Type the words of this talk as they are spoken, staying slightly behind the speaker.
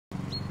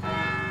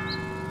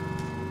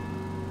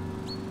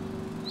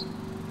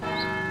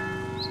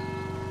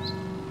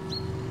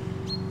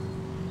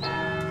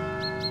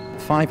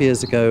5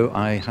 years ago,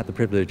 I had the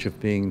privilege of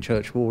being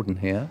church warden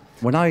here.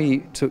 When I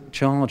took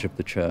charge of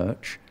the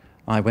church,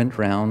 I went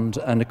round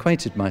and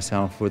acquainted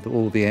myself with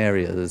all the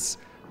areas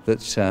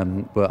that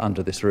were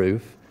under this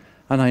roof,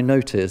 and I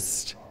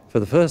noticed for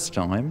the first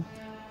time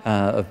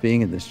of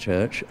being in this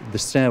church the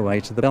stairway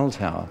to the bell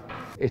tower.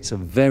 It's a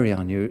very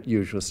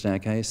unusual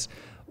staircase.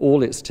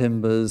 All its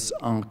timbers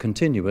are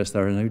continuous,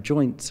 there are no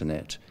joints in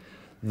it.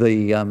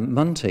 The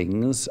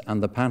muntings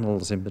and the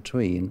panels in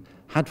between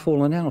had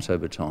fallen out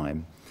over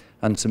time,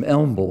 and some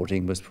elm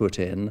boarding was put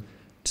in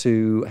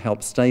to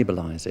help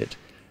stabilise it.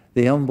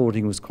 The elm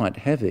boarding was quite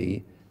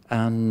heavy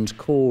and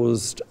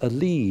caused a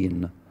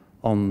lean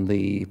on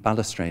the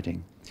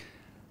balustrading.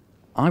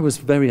 I was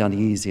very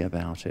uneasy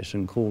about it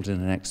and called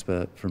in an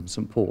expert from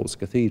St Paul's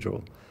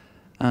Cathedral,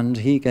 and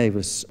he gave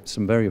us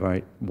some very,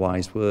 very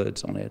wise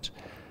words on it.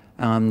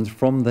 And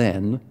from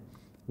then,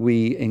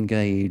 we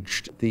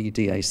engaged the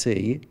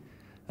DAC,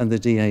 and the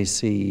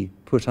DAC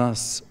put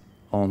us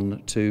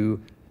on to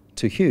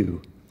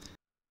Hugh.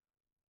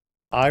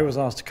 I was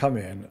asked to come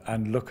in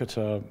and look at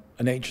an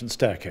ancient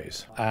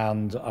staircase,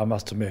 and I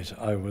must admit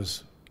I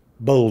was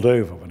bowled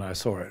over when I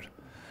saw it,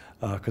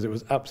 because it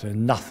was absolutely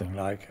nothing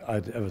like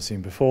I'd ever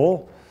seen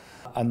before,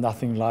 and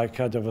nothing like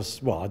I'd ever,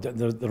 well,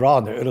 there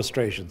are no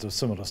illustrations of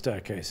similar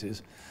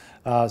staircases,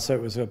 so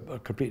it was a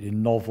completely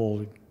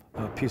novel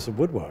piece of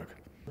woodwork.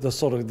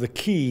 The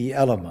key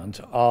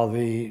element are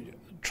the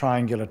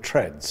triangular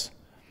treads,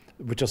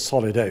 which are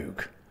solid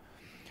oak,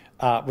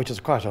 which is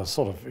quite a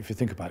if you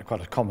think about it,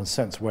 quite a common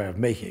sense way of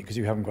making it, because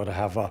you haven't got to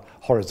have a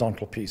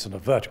horizontal piece and a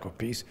vertical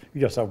piece, you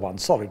just have one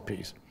solid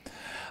piece.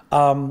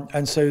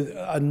 And so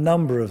a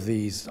number of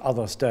these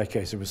other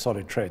staircases with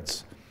solid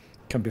treads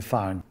can be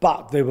found,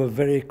 but they were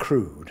very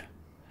crude.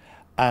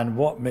 And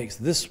what makes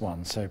this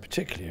one so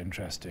particularly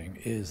interesting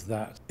is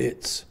that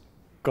it's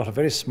got a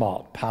very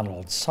smart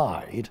panelled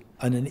side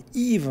and an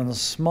even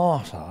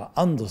smarter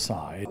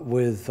underside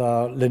with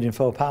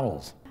Lindenfeld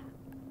panels.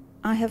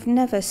 I have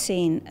never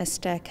seen a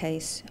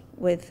staircase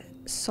with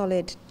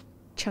solid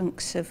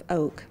chunks of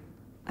oak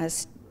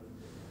as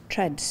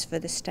treads for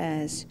the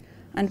stairs,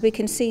 and we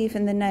can see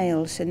even the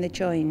nails in the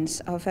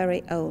joins are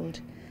very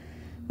old.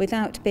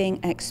 Without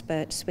being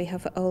experts, we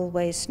have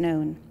always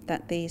known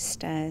that these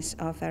stairs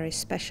are very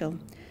special,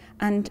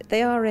 and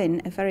they are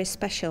in a very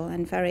special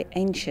and very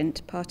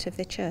ancient part of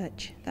the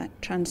church. That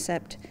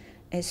transept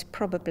is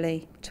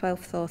probably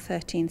 12th or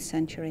 13th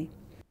century.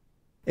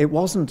 It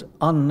wasn't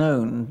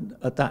unknown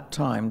at that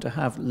time to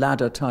have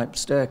ladder-type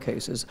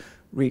staircases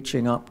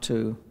reaching up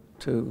to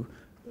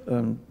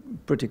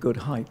pretty good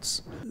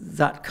heights.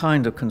 That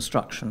kind of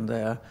construction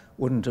there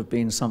wouldn't have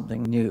been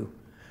something new.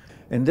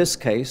 In this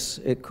case,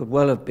 it could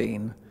well have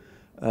been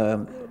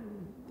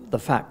the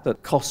fact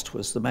that cost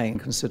was the main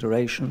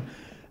consideration,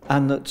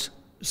 and that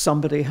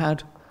somebody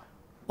had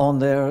on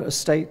their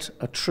estate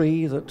a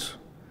tree that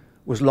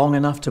was long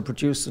enough to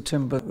produce the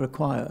timber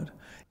required.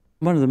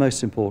 One of the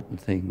most important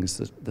things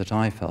that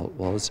I felt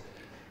was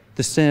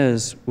the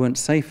stairs weren't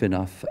safe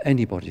enough for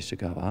anybody to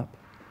go up,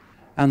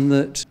 and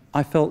that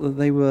I felt that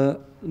they were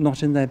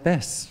not in their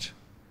best.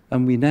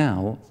 And we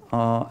now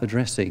are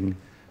addressing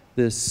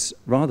this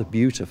rather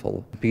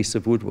beautiful piece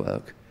of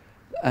woodwork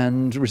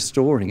and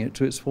restoring it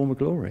to its former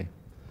glory.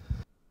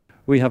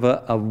 We have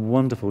a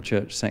wonderful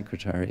church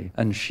secretary,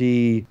 and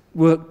she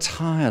worked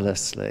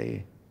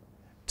tirelessly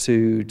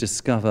to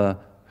discover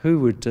who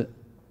would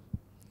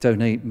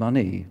donate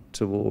money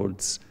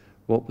towards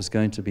what was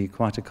going to be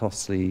quite a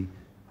costly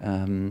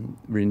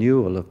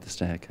renewal of the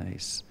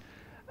staircase.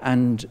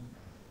 And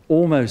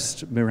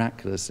almost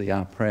miraculously,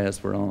 our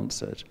prayers were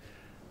answered,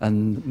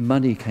 and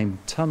money came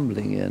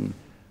tumbling in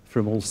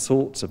from all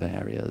sorts of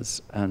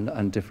areas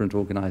and different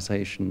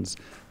organisations,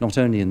 not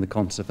only in the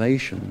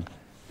conservation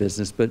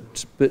business,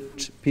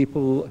 but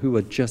people who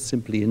were just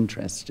simply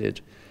interested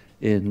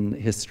in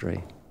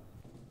history.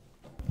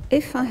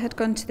 If I had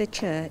gone to the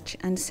church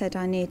and said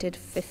I needed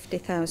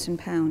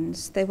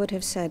 £50,000, they would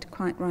have said,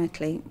 quite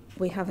rightly,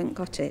 we haven't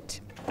got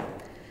it.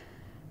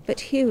 But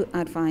Hugh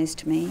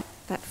advised me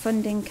that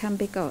funding can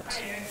be got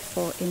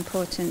for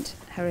important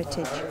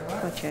heritage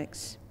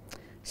projects.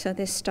 So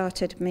this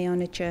started me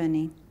on a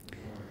journey.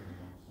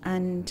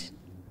 And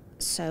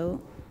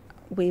so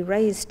we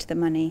raised the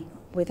money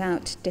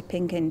without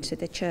dipping into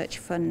the church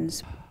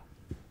funds.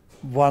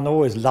 One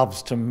always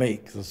loves to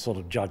make the sort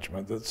of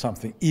judgment that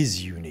something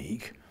is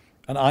unique,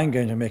 and I'm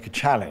going to make a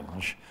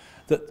challenge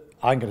that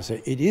I'm going to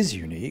say it is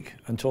unique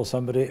until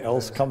somebody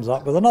else comes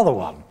up with another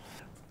one.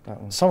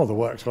 Some of the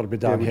work's got to be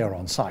done here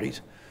on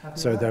site,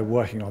 so they're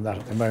working on that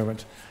at the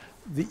moment.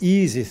 The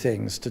easy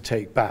things to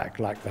take back,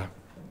 like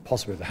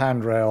possibly the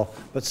handrail,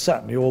 but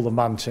certainly all the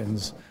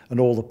muntins and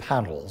all the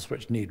panels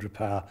which need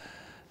repair,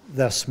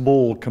 they're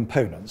small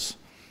components.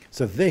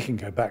 So they can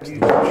go back to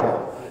the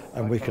workshop,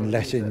 and we can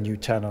let in new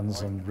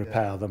tenants and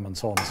repair them and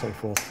so on and so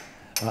forth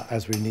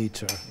as we need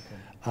to.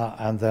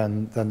 And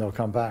then they'll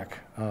come back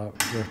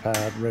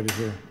repaired, ready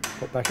to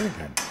put back in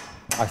again.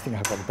 I think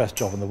I've got the best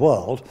job in the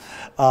world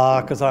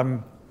because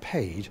I'm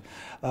paid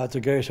to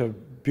go to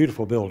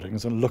beautiful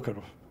buildings and look at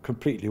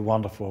completely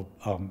wonderful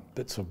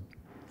bits of,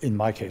 in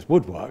my case,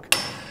 woodwork.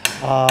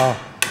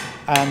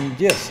 And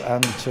yes,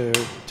 and to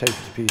take it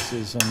to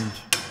pieces, and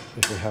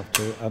if we have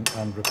to,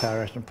 and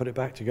repair it and put it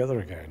back together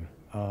again.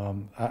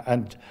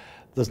 And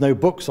there's no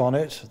books on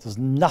it, there's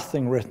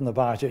nothing written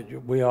about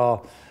it. We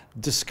are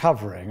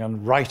discovering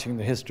and writing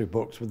the history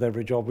books with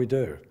every job we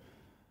do.